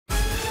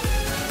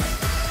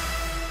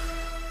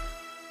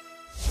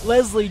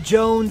Leslie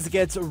Jones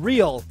gets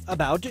real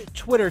about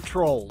Twitter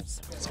trolls.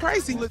 It's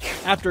crazy.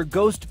 After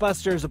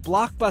Ghostbusters'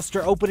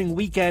 blockbuster opening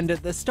weekend,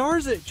 the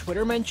star's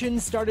Twitter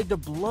mentions started to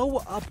blow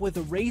up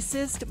with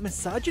racist,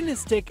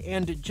 misogynistic,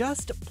 and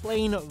just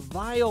plain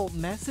vile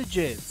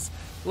messages.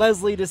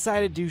 Leslie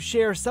decided to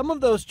share some of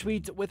those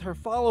tweets with her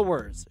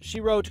followers. She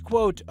wrote,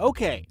 quote,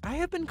 "Okay, I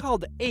have been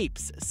called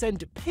apes,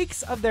 sent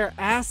pics of their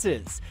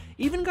asses,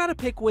 even got a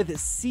pic with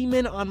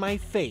semen on my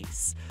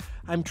face.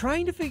 I'm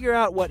trying to figure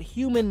out what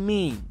human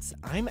means.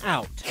 I'm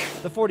out."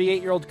 The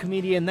 48-year-old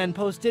comedian then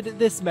posted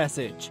this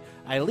message: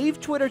 "I leave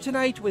Twitter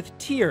tonight with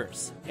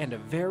tears and a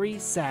very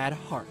sad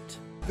heart."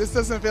 This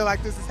doesn't feel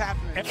like this is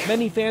happening.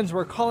 Many fans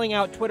were calling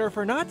out Twitter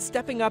for not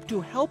stepping up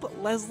to help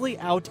Leslie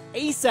out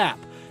ASAP.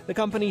 The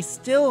company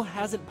still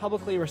hasn't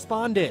publicly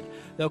responded,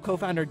 though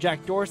co-founder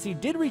Jack Dorsey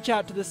did reach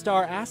out to the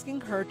star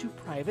asking her to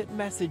private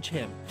message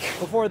him.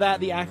 Before that,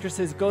 the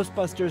actress's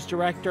Ghostbusters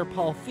director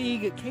Paul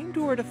Feig came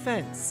to her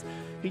defense.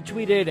 He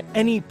tweeted,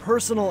 "Any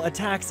personal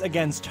attacks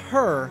against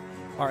her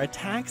are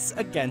attacks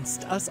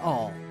against us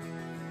all."